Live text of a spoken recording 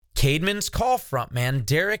Caedmon's Call frontman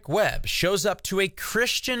Derek Webb shows up to a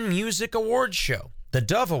Christian music awards show, the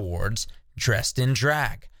Dove Awards, dressed in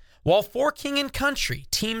drag, while For King and Country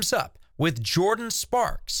teams up with Jordan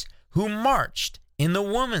Sparks, who marched in the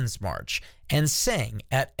Women's March and sang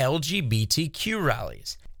at LGBTQ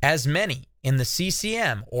rallies, as many in the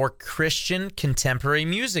CCM, or Christian contemporary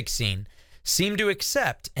music scene, seem to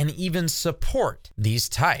accept and even support these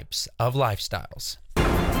types of lifestyles.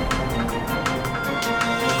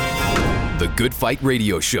 The Good Fight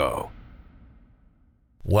Radio Show.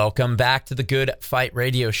 Welcome back to the Good Fight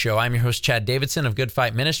Radio Show. I'm your host, Chad Davidson of Good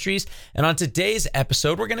Fight Ministries. And on today's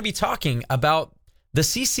episode, we're going to be talking about the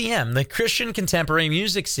CCM, the Christian contemporary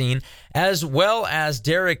music scene, as well as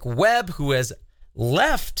Derek Webb, who has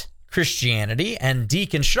left Christianity and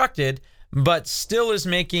deconstructed, but still is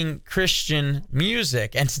making Christian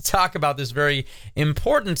music. And to talk about this very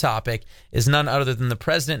important topic is none other than the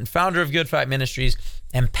president and founder of Good Fight Ministries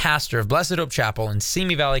and pastor of Blessed Hope Chapel in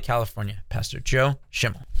Simi Valley, California, Pastor Joe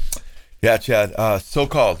Schimmel. Yeah, Chad,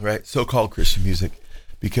 so-called, right? So-called Christian music,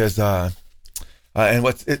 because and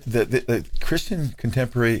what's it, the Christian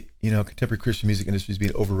contemporary Christian music industry is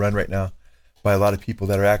being overrun right now by a lot of people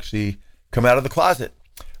that are actually come out of the closet.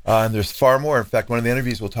 And there's far more. In fact, one of the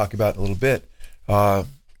interviews we'll talk about in a little bit,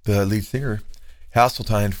 the lead singer,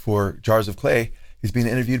 Hasseltine, for Jars of Clay, is being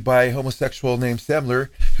interviewed by a homosexual named Semler,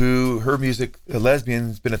 who her music, a lesbian,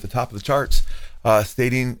 has been at the top of the charts,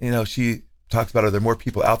 stating, she talks about, are there more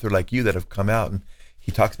people out there like you that have come out? And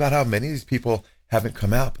he talks about how many of these people haven't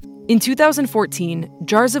come out. In 2014,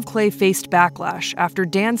 Jars of Clay faced backlash after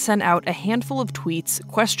Dan sent out a handful of tweets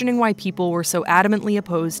questioning why people were so adamantly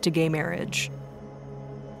opposed to gay marriage.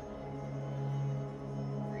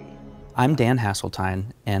 I'm Dan Hasseltine,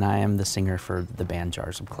 and I am the singer for the band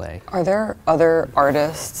Jars of Clay. Are there other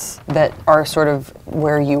artists that are sort of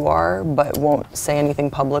where you are but won't say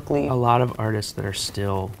anything publicly? A lot of artists that are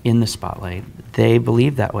still in the spotlight, they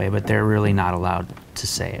believe that way, but they're really not allowed to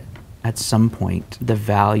say it. At some point, the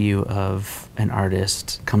value of an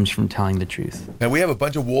artist comes from telling the truth. And we have a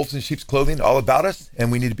bunch of wolves in sheep's clothing all about us,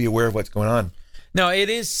 and we need to be aware of what's going on. No, it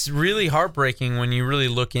is really heartbreaking when you really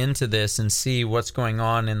look into this and see what's going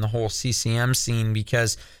on in the whole CCM scene,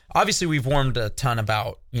 because obviously we've warned a ton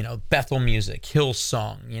about, Bethel music,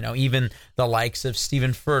 Hillsong, even the likes of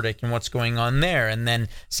Stephen Furtick and what's going on there. And then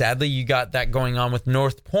sadly, you got that going on with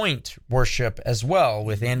North Point worship as well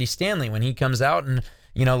with Andy Stanley when he comes out and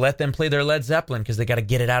let them play their Led Zeppelin because they got to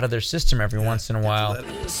get it out of their system every once in a while.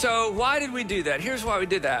 So why did we do that? Here's why we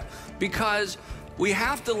did that. Because we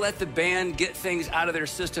have to let the band get things out of their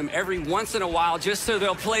system every once in a while just so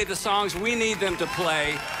they'll play the songs we need them to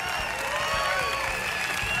play.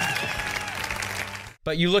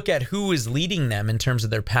 But you look at who is leading them in terms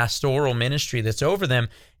of their pastoral ministry that's over them,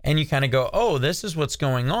 and you kind of go, oh, this is what's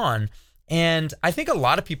going on. And I think a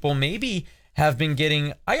lot of people maybe have been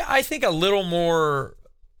getting, I think, a little more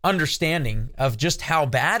understanding of just how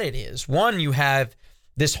bad it is. One, you have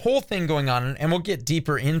this whole thing going on, and we'll get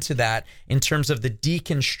deeper into that in terms of the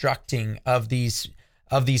deconstructing of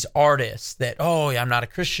these artists that, oh, I'm not a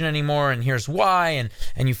Christian anymore, and here's why,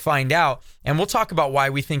 and you find out. And we'll talk about why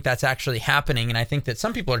we think that's actually happening. And I think that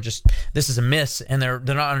some people are just, this is a miss, and they're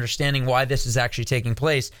not understanding why this is actually taking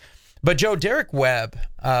place. But Joe, Derek Webb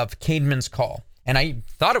of Caedmon's Call, and I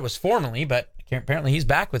thought it was formally, but apparently he's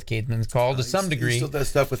back with Caedmon's Call to some degree. He still does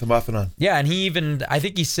stuff with him off and on. Yeah, and I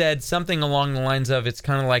think he said something along the lines of, it's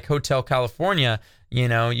kind of like Hotel California,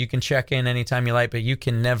 you can check in anytime you like, but you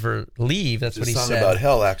can never leave. That's what he said. It's a song about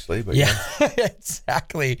hell, actually. But yeah.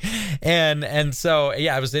 Exactly. And so,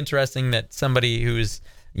 yeah, it was interesting that somebody who's,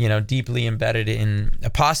 deeply embedded in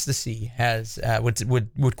apostasy has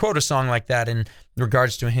would quote a song like that in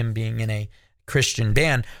regards to him being in a Christian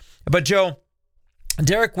band. But Joe,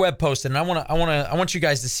 Derek Webb posted, and I want you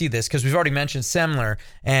guys to see this because we've already mentioned Semler,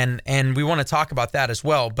 and we want to talk about that as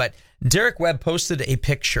well. But Derek Webb posted a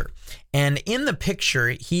picture, and in the picture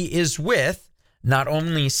he is with not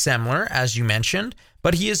only Semler, as you mentioned,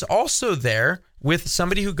 but he is also there with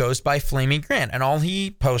somebody who goes by Flaming Grant, and all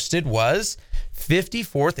he posted was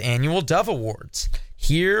 54th Annual Dove Awards.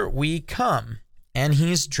 Here we come, and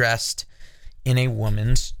he's dressed in a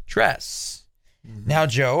woman's dress. Now,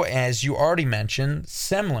 Joe, as you already mentioned,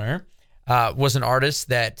 Semler was an artist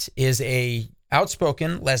that is a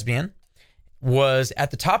outspoken lesbian, was at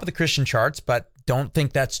the top of the Christian charts, but don't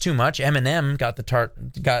think that's too much. Eminem got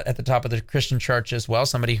at the top of the Christian charts as well.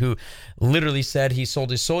 Somebody who literally said he sold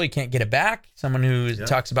his soul, he can't get it back. Someone who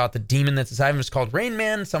talks about the demon that's inside him is called Rain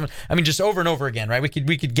Man. Just over and over again, right?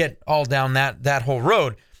 We could get all down that whole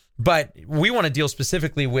road, but we want to deal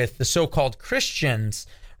specifically with the so-called Christians,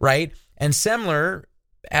 right? And Semler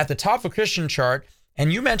at the top of a Christian chart.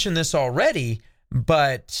 And you mentioned this already,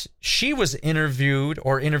 but she was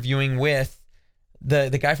interviewing with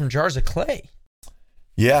the guy from Jars of Clay.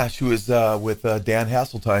 Yeah, she was with Dan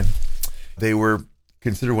Hasseltine. They were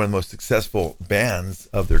considered one of the most successful bands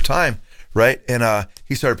of their time, right? And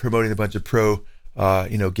he started promoting a bunch of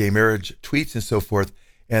gay marriage tweets and so forth.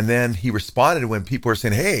 And then he responded when people were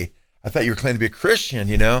saying, hey, I thought you were claiming to be a Christian,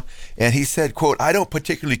 And he said, quote, I don't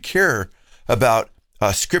particularly care about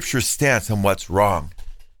Scripture's stance on what's wrong.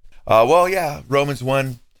 Romans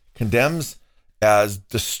 1 condemns as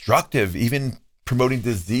destructive, even promoting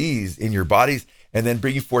disease in your bodies and then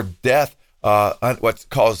bringing forth death, what's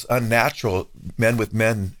called unnatural, men with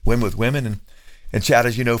men, women with women. And Chad,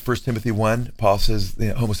 as you know, 1 Timothy 1, Paul says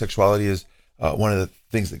homosexuality is one of the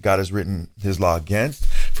things that God has written his law against.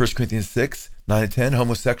 1 Corinthians 6, 9 and 10,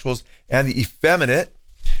 homosexuals and the effeminate,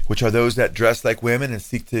 which are those that dress like women and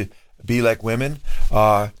seek to be like women.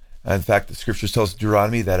 In fact, the scriptures tells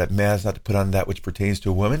Deuteronomy that a man is not to put on that which pertains to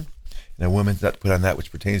a woman, and a woman's not to put on that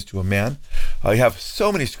which pertains to a man. You have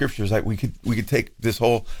so many scriptures. Like we could take this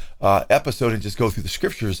whole episode and just go through the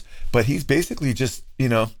scriptures, but he's basically just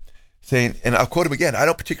saying, and I'll quote him again, I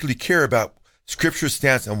don't particularly care about Scripture's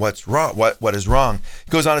stance on what's wrong, what is wrong.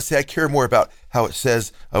 He goes on to say, I care more about how it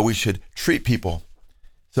says we should treat people.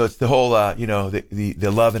 So it's the whole,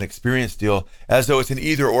 the love and experience deal, as though it's an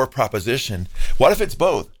either or proposition. What if it's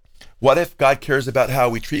both? What if God cares about how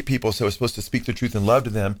we treat people, so we're supposed to speak the truth in love to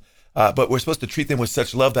them, but we're supposed to treat them with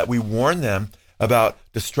such love that we warn them about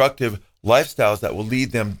destructive lifestyles that will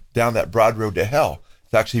lead them down that broad road to hell?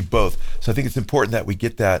 It's actually both. So I think it's important that we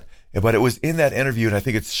get that. But it was in that interview, and I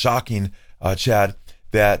think it's shocking, Chad,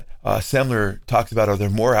 that Semler talks about, are there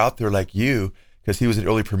more out there like you? Because he was an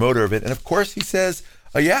early promoter of it. And of course he says,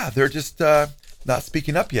 they're just not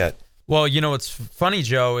speaking up yet. Well, what's funny,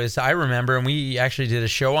 Joe, is I remember, and we actually did a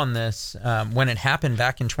show on this when it happened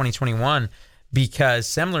back in 2021, because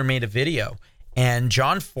Semler made a video, and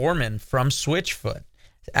John Foreman from Switchfoot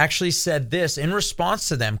actually said this in response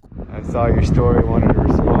to them. I saw your story, wanted to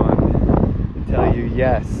respond and tell you,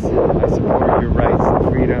 yes, I support your rights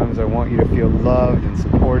and freedoms. I want you to feel loved and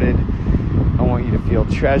supported. I want you to feel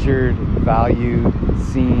treasured, valued,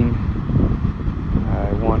 seen.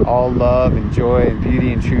 I want all love and joy and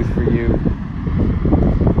beauty and truth for you.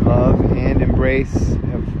 Love and embrace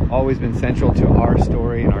have always been central to our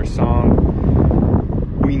story and our song.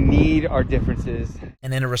 We need our differences.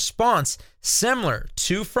 And in a response, Semler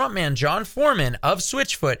to frontman John Foreman of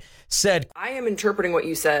Switchfoot said, I am interpreting what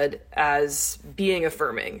you said as being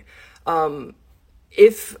affirming.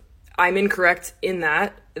 If I'm incorrect in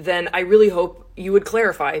that, then I really hope you would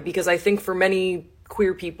clarify, because I think for many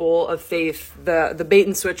queer people of faith, the bait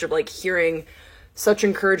and switch of hearing such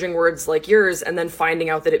encouraging words like yours and then finding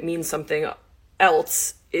out that it means something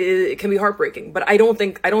else, it can be heartbreaking. But I don't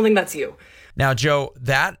think that's you. Now, Joe,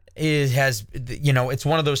 that it's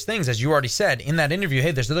one of those things, as you already said in that interview,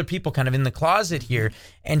 hey, there's other people kind of in the closet here.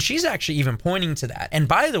 And she's actually even pointing to that. And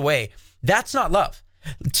by the way, that's not love.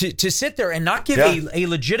 To sit there and not give a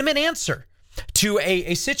legitimate answer to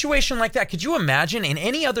a situation like that. Could you imagine in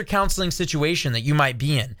any other counseling situation that you might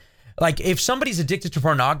be in? Like if somebody's addicted to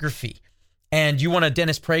pornography and you want to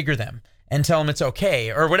Dennis Prager them and tell them it's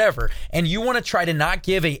okay or whatever, and you want to try to not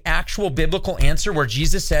give a actual biblical answer where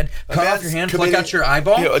Jesus said, cut off your hand, pluck out your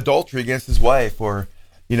eyeball. Adultery against his wife, or,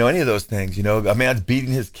 any of those things, a man's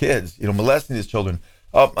beating his kids, molesting his children.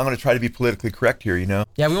 Oh, I'm going to try to be politically correct here,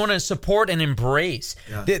 Yeah, we want to support and embrace.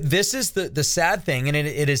 Yeah. This is the sad thing, and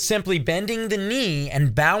it is simply bending the knee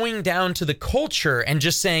and bowing down to the culture and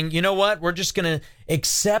just saying, you know what, we're just going to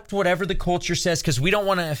accept whatever the culture says because we don't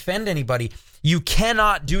want to offend anybody. You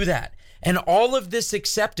cannot do that. And all of this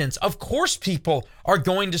acceptance, of course people are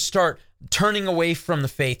going to start turning away from the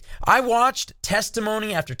faith. I watched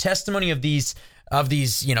testimony after testimony of these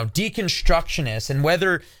deconstructionists, and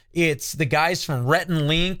whether it's the guys from Rhett and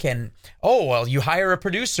Link and, you hire a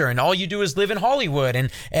producer and all you do is live in Hollywood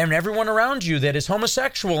and everyone around you that is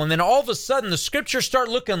homosexual. And then all of a sudden the scriptures start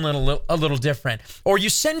looking a little different. Or you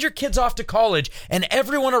send your kids off to college and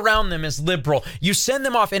everyone around them is liberal. You send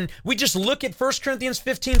them off and we just look at 1 Corinthians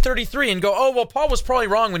 15:33 and go, Paul was probably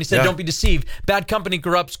wrong when he said, Don't be deceived. Bad company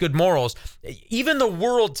corrupts good morals. Even the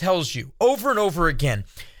world tells you over and over again,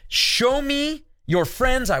 show me your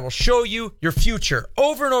friends, I will show you your future.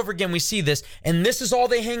 Over and over again, we see this, and this is all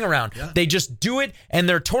they hang around. Yeah. They just do it, and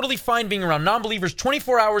they're totally fine being around non-believers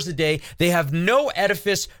 24 hours a day. They have no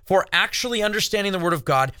edifice for actually understanding the Word of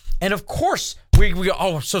God. And of course,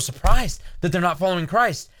 we're so surprised that they're not following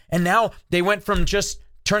Christ. And now they went from just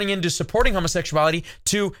turning into supporting homosexuality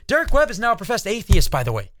to Derek Webb is now a professed atheist, by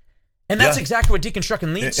the way. And that's Yeah. exactly what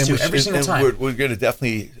deconstructing leads to every single time. We're going to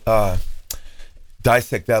definitely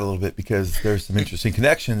dissect that a little bit because there's some interesting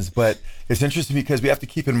connections. But it's interesting because we have to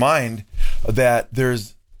keep in mind that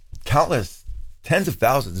there's countless, tens of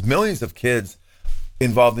thousands, millions of kids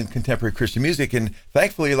involved in contemporary Christian music. And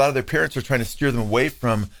thankfully, a lot of their parents are trying to steer them away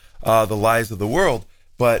from the lies of the world.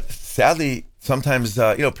 But sadly, sometimes,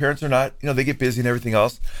 parents are not, they get busy and everything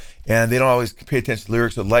else. And they don't always pay attention to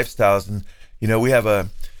lyrics or lifestyles. And, we have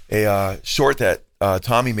a short that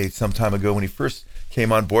Tommy made some time ago when he first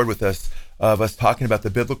came on board with us, of us talking about the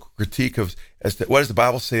biblical critique of what does the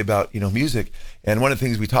Bible say about music. And one of the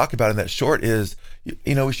things we talk about in that short is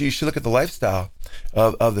you should look at the lifestyle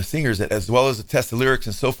of the singers as well as the test of lyrics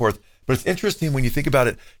and so forth. But it's interesting when you think about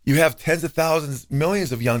it. You have tens of thousands,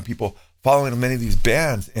 millions of young people following many of these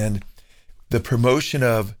bands, and the promotion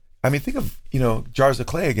of, think of Jars of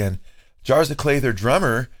Clay again. Jars of Clay, their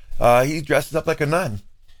drummer, he dresses up like a nun.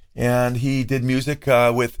 And he did music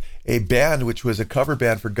with a band, which was a cover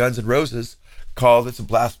band for Guns N' Roses, it's a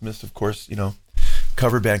blasphemous, of course,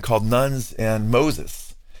 cover band called Nuns and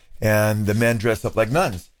Moses. And the men dressed up like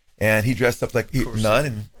nuns. And he dressed up like a nun,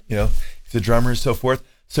 and, he's a drummer and so forth.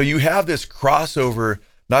 So you have this crossover,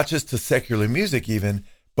 not just to secular music even,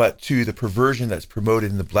 but to the perversion that's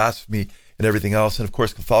promoted in the blasphemy and everything else. And of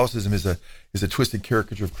course, Catholicism is a twisted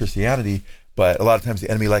caricature of Christianity. But a lot of times the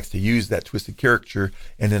enemy likes to use that twisted caricature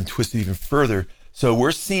and then twist it even further. So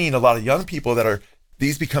we're seeing a lot of young people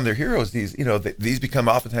these become their heroes. These become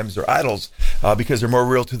oftentimes their idols because they're more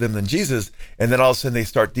real to them than Jesus. And then all of a sudden they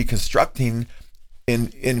start deconstructing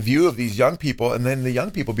in view of these young people. And then the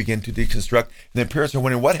young people begin to deconstruct. And then parents are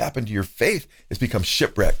wondering, what happened to your faith? It's become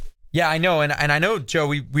shipwrecked. Yeah, I know. And I know, Joe,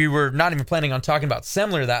 we were not even planning on talking about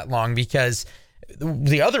Semler that long because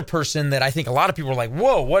the other person that I think a lot of people were like,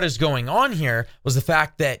 whoa, what is going on here, was the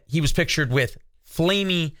fact that he was pictured with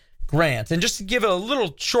Flamey Grant. And just to give a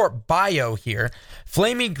little short bio here,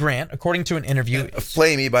 Flamey Grant, according to an interview...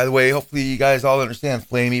 Flamey, by the way, hopefully you guys all understand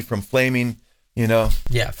Flamey from flaming,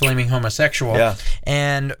 Yeah, flaming homosexual. Yeah.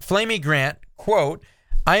 And Flamey Grant, quote,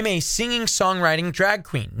 "I'm a singing, songwriting drag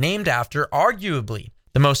queen named after arguably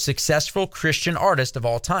the most successful Christian artist of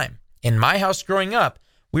all time. In my house growing up,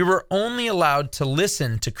 we were only allowed to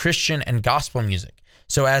listen to Christian and gospel music.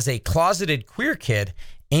 So as a closeted queer kid,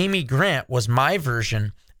 Amy Grant was my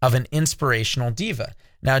version of an inspirational diva."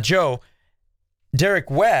 Now, Joe, Derek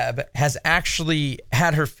Webb has actually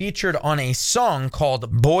had her featured on a song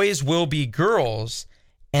called Boys Will Be Girls.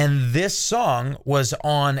 And this song was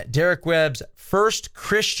on Derek Webb's first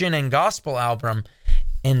Christian and gospel album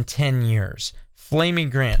in 10 years. Flamey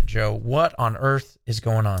Grant, Joe, what on earth is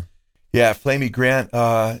going on? Yeah, Flamey Grant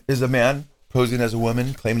is a man posing as a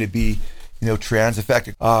woman, claiming to be, trans. In fact,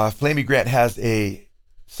 Flamey Grant has a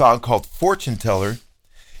song called Fortune Teller.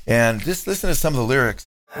 And just listen to some of the lyrics.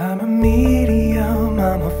 I'm a medium,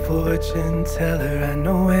 I'm a fortune teller. I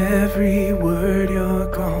know every word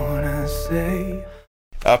you're gonna say.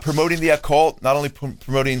 Promoting the occult, not only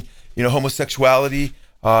promoting, homosexuality.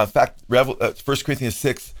 In fact, 1 Corinthians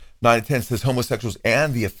 6:9-10 says homosexuals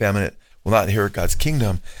and the effeminate will not inherit God's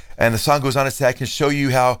kingdom. And the song goes on to say, I can show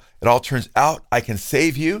you how it all turns out. I can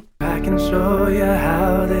save you. I can show you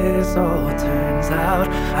how this all turns out.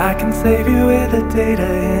 I can save you with the data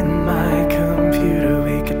in my computer.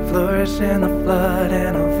 We could flourish in the flood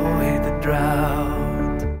and avoid the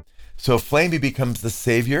drought. So Flamey becomes the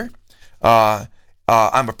savior. I'm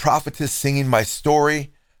a prophetess singing my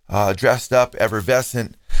story, dressed up,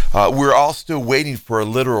 effervescent. We're all still waiting for a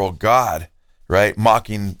literal God, right?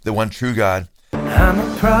 Mocking the one true God. I'm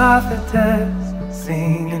a prophetess,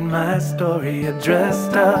 singing my story, a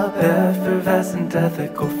dressed up, effervescent,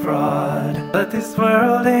 ethical fraud. But this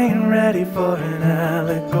world ain't ready for an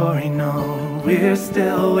allegory, no. We're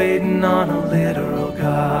still waiting on a literal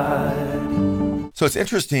God. So it's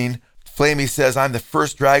interesting. Flamey says, I'm the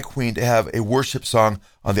first drag queen to have a worship song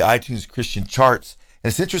on the iTunes Christian charts.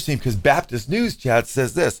 And it's interesting because Baptist News Chat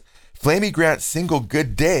says this, Flamey Grant's single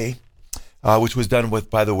Good Day, which was done with,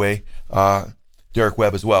 by the way, Derek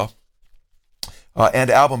Webb as well, and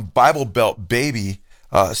album Bible Belt Baby,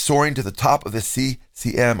 soaring to the top of the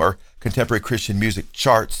CCM, or Contemporary Christian Music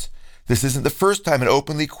charts. This isn't the first time an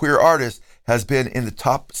openly queer artist has been in the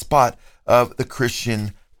top spot of the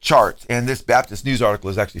Christian charts. And this Baptist News article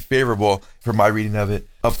is actually favorable for my reading of it,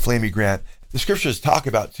 of Flamey Grant. The scriptures talk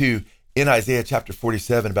about, too, in Isaiah chapter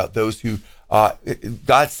 47, about those who,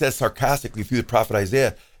 God says sarcastically through the prophet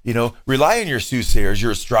Isaiah, rely on your soothsayers, your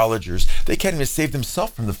astrologers. They can't even save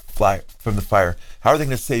themselves from the fire. How are they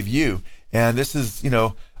going to save you? And this is,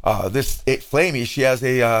 Flamey, she has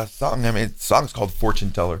a song. The song's called Fortune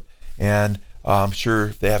Teller. And I'm sure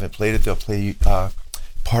if they haven't played it, they'll play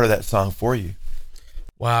part of that song for you.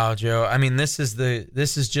 Wow, Joe. I mean, this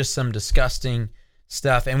is just some disgusting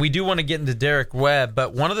stuff. And we do want to get into Derek Webb,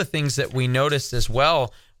 but one of the things that we noticed as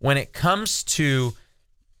well when it comes to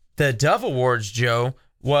the Dove Awards, Joe,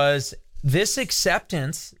 was this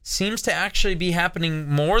acceptance seems to actually be happening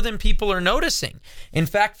more than people are noticing. In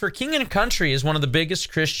fact, For King and Country is one of the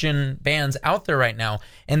biggest Christian bands out there right now,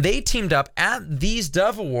 and they teamed up at these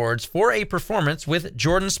Dove Awards for a performance with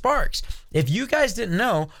Jordan Sparks. If you guys didn't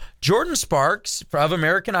know, Jordan Sparks of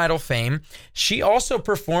American Idol fame, she also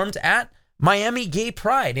performed at Miami Gay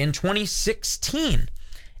Pride in 2016.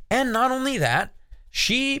 And not only that,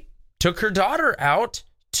 she took her daughter out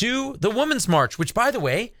to the Women's March, which, by the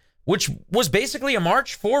way, which was basically a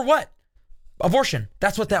march for what? Abortion.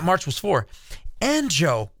 That's what that march was for. And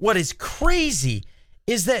Joe, what is crazy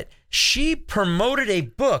is that she promoted a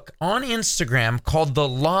book on Instagram called The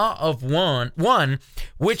Law of One,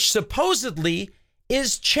 which supposedly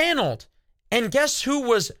is channeled. And guess who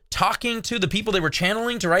was talking to the people they were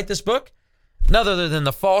channeling to write this book? None other than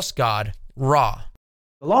the false god, Ra.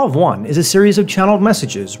 The Law of One is a series of channeled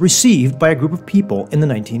messages received by a group of people in the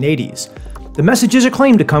 1980s. The messages are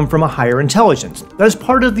claimed to come from a higher intelligence that is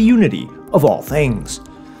part of the unity of all things.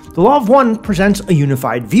 The Law of One presents a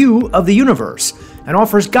unified view of the universe and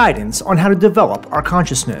offers guidance on how to develop our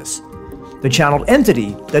consciousness. The channeled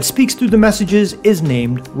entity that speaks through the messages is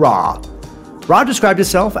named Ra. Ra described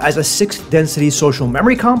itself as a sixth-density social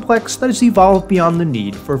memory complex that has evolved beyond the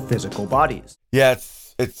need for physical bodies. Yeah,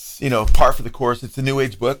 it's par for the course. It's a New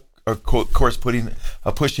Age book, of course, pushing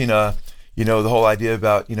the whole idea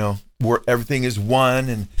about where everything is one,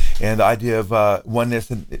 and the idea of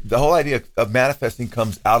oneness, and the whole idea of manifesting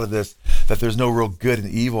comes out of this, that there's no real good and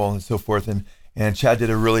evil and so forth. And Chad did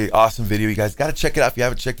a really awesome video. You guys got to check it out if you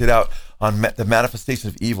haven't checked it out, on the manifestation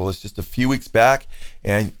of evil. It's just a few weeks back,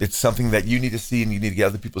 and it's something that you need to see and you need to get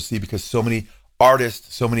other people to see, because so many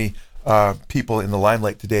artists, so many people in the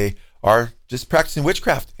limelight today are just practicing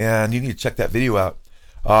witchcraft, and you need to check that video out.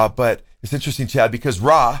 But it's interesting, Chad, because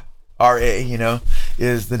Ra, R-A,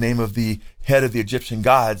 is the name of the head of the Egyptian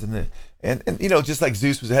gods, and just like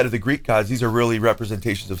Zeus was the head of the Greek gods, these are really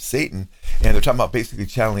representations of Satan, and they're talking about basically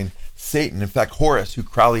channeling Satan. In fact, Horus, who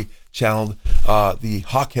Crowley channeled, the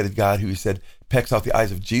hawk-headed god, who he said pecks out the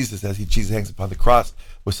eyes of Jesus as Jesus hangs upon the cross,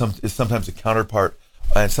 is sometimes a counterpart,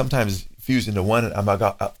 and sometimes fused into one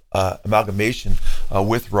amalgamation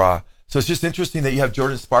with Ra. So it's just interesting that you have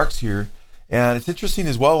Jordan Sparks here, and it's interesting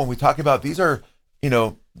as well when we talk about these are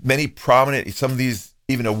many prominent, some of these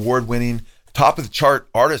even award-winning, top of the chart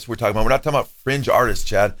artists we're talking about. We're not talking about fringe artists,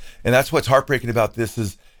 Chad. And that's what's heartbreaking about this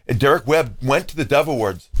is Derek Webb went to the Dove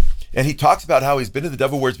Awards, and he talks about how he's been to the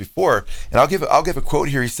Dove Awards before. And I'll give a quote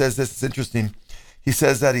here. He says this, it's interesting. He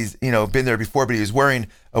says that he's been there before, but he was wearing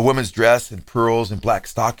a woman's dress and pearls and black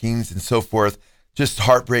stockings and so forth. Just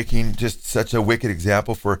heartbreaking, just such a wicked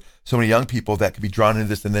example for so many young people that could be drawn into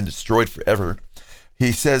this and then destroyed forever.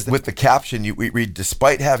 He says with the caption, we read,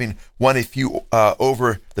 despite having won a few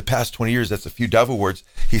over the past 20 years, that's a few Dove Awards,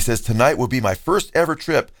 he says, tonight will be my first ever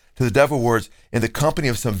trip to the Dove Awards in the company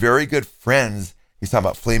of some very good friends. He's talking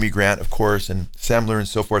about Flamey Grant, of course, and Samler and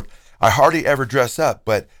so forth. I hardly ever dress up,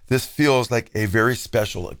 but this feels like a very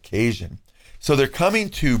special occasion. So they're coming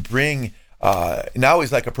to bring, now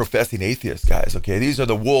he's like a professing atheist, guys, okay? These are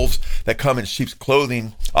the wolves that come in sheep's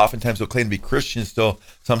clothing. Oftentimes they'll claim to be Christians still.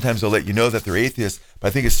 Sometimes they'll let you know that they're atheists. But I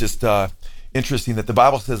think it's just interesting that the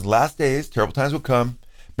Bible says last days, terrible times will come.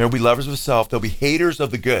 There will be lovers of self. There'll be haters of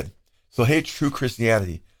the good. So they'll hate true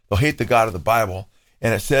Christianity. They'll hate the God of the Bible.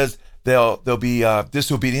 And it says they'll be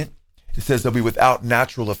disobedient. It says they'll be without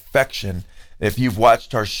natural affection. If you've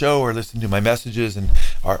watched our show or listened to my messages and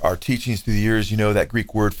our teachings through the years, you know that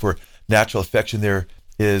Greek word for natural affection there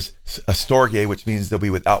is storge, which means they'll be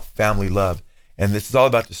without family love. And this is all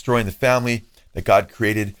about destroying the family that God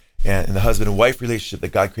created and the husband and wife relationship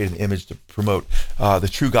that God created an image to promote the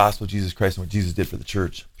true gospel of Jesus Christ and what Jesus did for the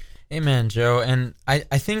church. Amen, Joe. And I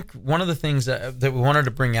think one of the things that we wanted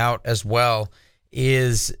to bring out as well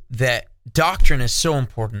is that doctrine is so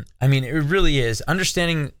important. I mean, it really is.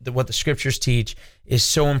 Understanding what the scriptures teach is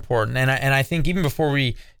so important. And I think even before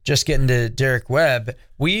we just get into Derek Webb,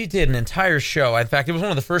 we did an entire show. In fact, it was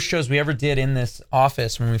one of the first shows we ever did in this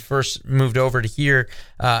office when we first moved over to here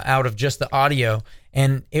out of just the audio.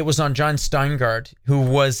 And it was on John Steingard, who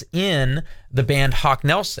was in the band Hawk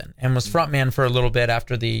Nelson and was frontman for a little bit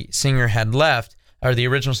after the singer had left, or the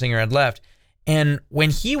original singer had left. And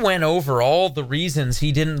when he went over all the reasons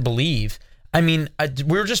he didn't believe, I mean,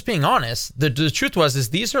 we were just being honest. The truth is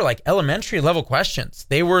these are like elementary level questions.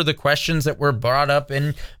 They were the questions that were brought up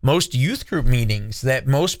in most youth group meetings that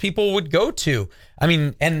most people would go to. I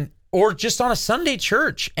mean, or just on a Sunday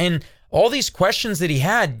church. And all these questions that he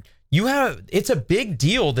had, it's a big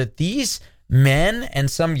deal that these men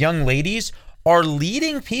and some young ladies are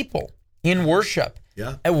leading people in worship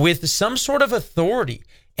with some sort of authority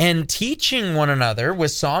and teaching one another with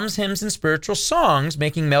psalms, hymns, and spiritual songs,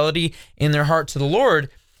 making melody in their heart to the Lord.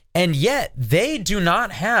 And yet they do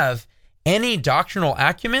not have any doctrinal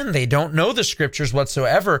acumen. They don't know the scriptures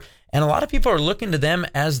whatsoever. And a lot of people are looking to them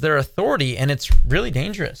as their authority, and it's really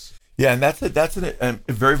dangerous. Yeah, and that's a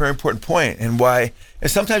very, very important point. And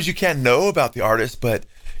sometimes you can't know about the artist, but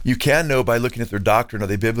you can know by looking at their doctrine. Are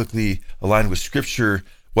they biblically aligned with Scripture?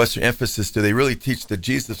 What's their emphasis? Do they really teach the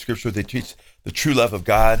Jesus of Scripture? Do they teach the true love of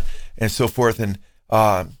God and so forth? And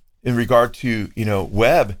in regard to,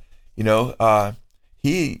 Webb,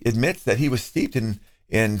 he admits that he was steeped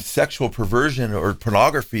in sexual perversion or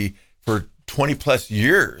pornography for 20 plus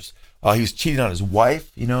years. He was cheating on his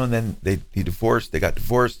wife, and then they got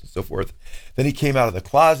divorced and so forth. Then he came out of the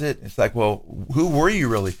closet. It's like, well, who were you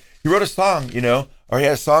really? He wrote a song, or he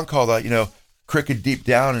had a song called, Crooked Deep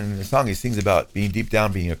Down. And in the song he sings about being deep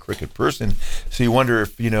down, being a crooked person. So you wonder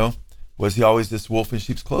if, was he always this wolf in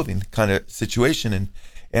sheep's clothing kind of situation?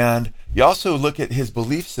 And you also look at his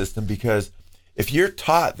belief system, because if you're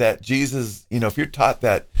taught that Jesus, if you're taught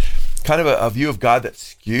that kind of a view of God that's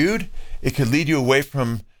skewed, it could lead you away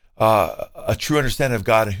from a true understanding of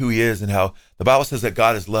God and who he is, and how the Bible says that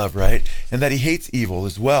God is love, right? And that he hates evil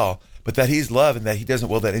as well, but that he's love and that he doesn't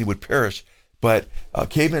will that any would perish. But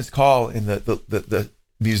Caveman's Call and the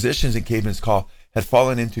musicians in Caveman's Call had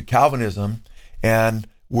fallen into Calvinism and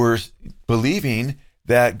were believing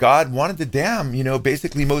that God wanted to damn,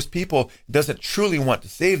 basically most people, doesn't truly want to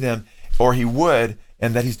save them, or he would,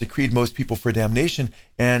 and that he's decreed most people for damnation.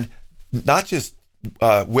 And not just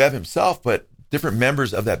Webb himself, but different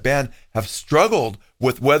members of that band have struggled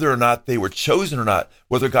with whether or not they were chosen or not,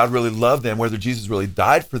 whether God really loved them, whether Jesus really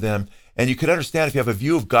died for them. And you could understand if you have a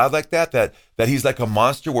view of God like that he's like a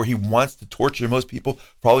monster where he wants to torture most people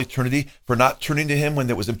for all eternity for not turning to him when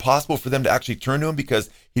it was impossible for them to actually turn to him because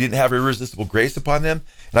he didn't have irresistible grace upon them.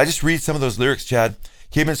 And I just read some of those lyrics, Chad.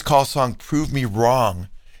 Caveman's Call song, Prove Me Wrong.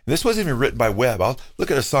 And this wasn't even written by Webb. I'll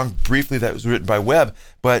look at a song briefly that was written by Webb,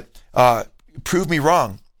 but Prove Me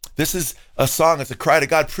Wrong. This is a song, it's a cry to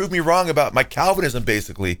God, prove me wrong about my Calvinism,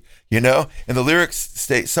 basically, And the lyrics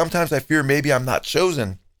state, sometimes I fear maybe I'm not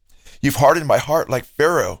chosen. You've hardened my heart like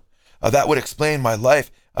Pharaoh. That would explain my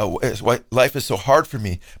life, why life is so hard for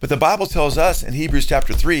me. But the Bible tells us in Hebrews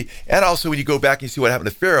chapter 3, and also when you go back and you see what happened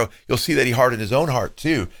to Pharaoh, you'll see that he hardened his own heart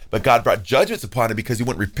too. But God brought judgments upon him because he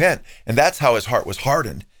wouldn't repent. And that's how his heart was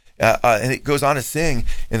hardened. And it goes on to sing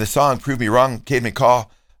in the song, Prove Me Wrong, Caveman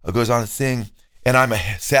Call goes on to sing, and I'm a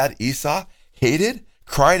sad Esau, hated,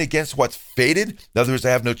 crying against what's fated. In other words, I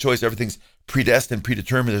have no choice. Everything's predestined,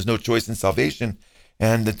 predetermined. There's no choice in salvation.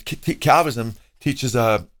 And the Calvinism teaches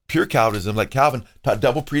pure Calvinism, like Calvin, taught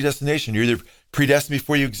double predestination. You're either predestined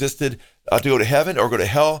before you existed to go to heaven or go to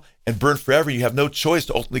hell and burn forever. You have no choice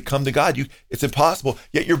to ultimately come to God. It's impossible.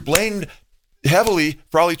 Yet you're blamed heavily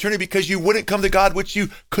for all eternity because you wouldn't come to God, which you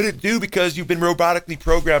couldn't do because you've been robotically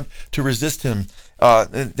programmed to resist him.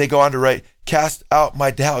 And they go on to write, cast out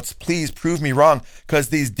my doubts. Please prove me wrong, because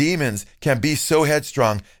these demons can be so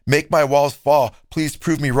headstrong. Make my walls fall. Please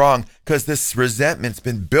prove me wrong, because this resentment's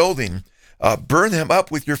been building. Burn them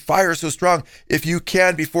up with your fire so strong, if you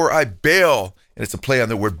can, before I bail. And it's a play on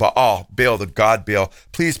the word Baal, Baal, the god Baal.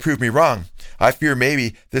 Please prove me wrong. I fear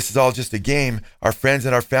maybe this is all just a game. Our friends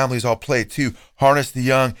and our families all play too. Harness the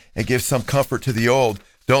young and give some comfort to the old.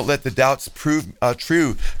 Don't let the doubts prove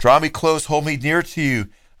true. Draw me close, hold me near to you.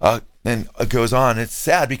 And it goes on. It's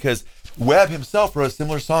sad because Webb himself wrote a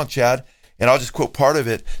similar song, Chad, and I'll just quote part of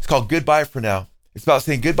it. It's called Goodbye for Now. It's about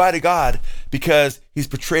saying goodbye to God because he's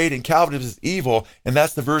portrayed in Calvinism as evil, and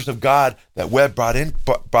that's the version of God that Webb brought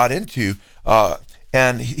into.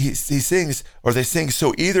 And he sings, or they sing,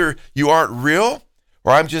 so either you aren't real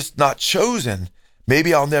or I'm just not chosen.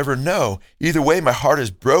 Maybe I'll never know. Either way, my heart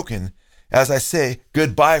is broken as I say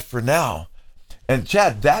goodbye for now. And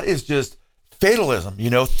Chad, that is just fatalism,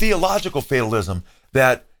 theological fatalism,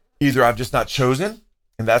 that either I'm just not chosen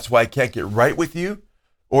and that's why I can't get right with you,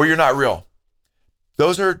 or you're not real.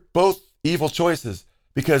 Those are both evil choices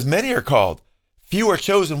because many are called, few are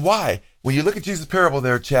chosen. Why? When you look at Jesus' parable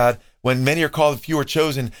there, Chad, when many are called and few are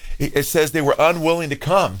chosen, it says they were unwilling to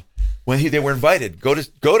come when they were invited. Go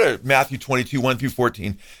to Matthew 22, 1 through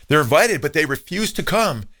 14. They're invited, but they refused to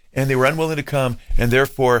come. and they were unwilling to come, and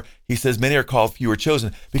therefore he says many are called, few are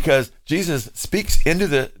chosen, because Jesus speaks into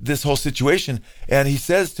this whole situation, and he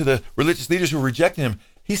says to the religious leaders who were rejecting him,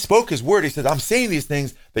 he spoke his word. He said, I'm saying these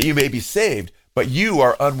things that you may be saved, but you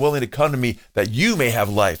are unwilling to come to me that you may have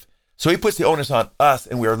life. So he puts the onus on us,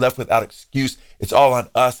 and we are left without excuse. It's all on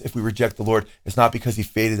us if we reject the Lord. It's not because he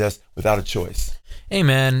fated us without a choice.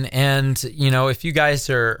 Amen. And, if you guys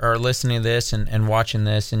are listening to this and watching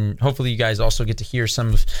this, and hopefully you guys also get to hear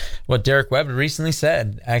some of what Derek Webb recently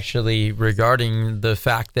said, actually, regarding the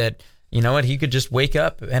fact that, he could just wake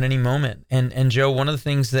up at any moment. And Joe, one of the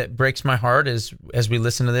things that breaks my heart is, as we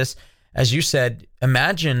listen to this, as you said,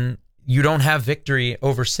 imagine you don't have victory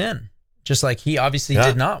over sin, just like he obviously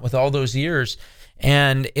did not with all those years.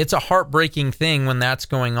 And it's a heartbreaking thing when that's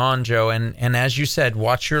going on, Joe. And as you said,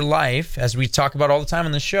 watch your life, as we talk about all the time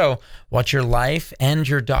on the show, watch your life and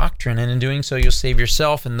your doctrine. And in doing so, you'll save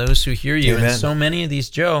yourself and those who hear you. Amen. And so many of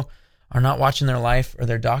these, Joe, are not watching their life or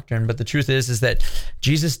their doctrine. But the truth is that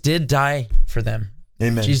Jesus did die for them.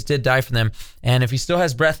 Amen. Jesus did die for them. And if he still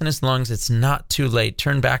has breath in his lungs, it's not too late.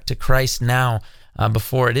 Turn back to Christ now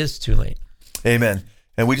before it is too late. Amen.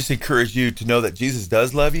 And we just encourage you to know that Jesus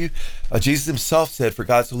does love you. Jesus himself said, for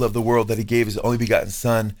God so loved the world that he gave his only begotten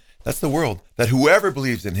son. That's the world. That whoever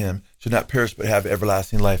believes in him should not perish but have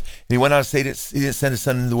everlasting life. And he went on to say that he didn't send his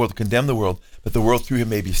son into the world to condemn the world, but the world through him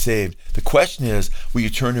may be saved. The question is, will you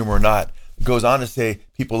turn to him or not? It goes on to say,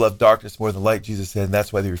 people love darkness more than light, Jesus said, and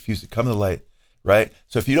that's why they refuse to come to the light, right?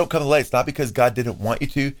 So if you don't come to the light, it's not because God didn't want you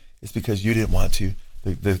to, it's because you didn't want to.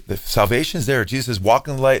 The salvation is there. Jesus says, walk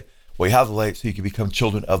in the light. Well, you have the light so you can become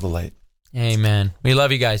children of the light. Amen. We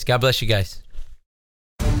love you guys. God bless you guys.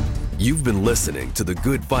 You've been listening to The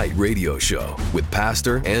Good Fight Radio Show with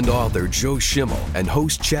pastor and author Joe Schimmel and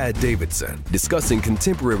host Chad Davidson, discussing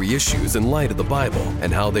contemporary issues in light of the Bible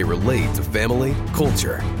and how they relate to family,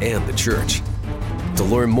 culture, and the church. To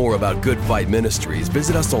learn more about Good Fight Ministries,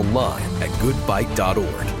 visit us online at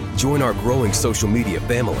goodfight.org. Join our growing social media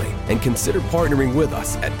family and consider partnering with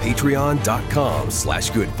us at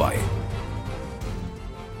patreon.com/goodfight.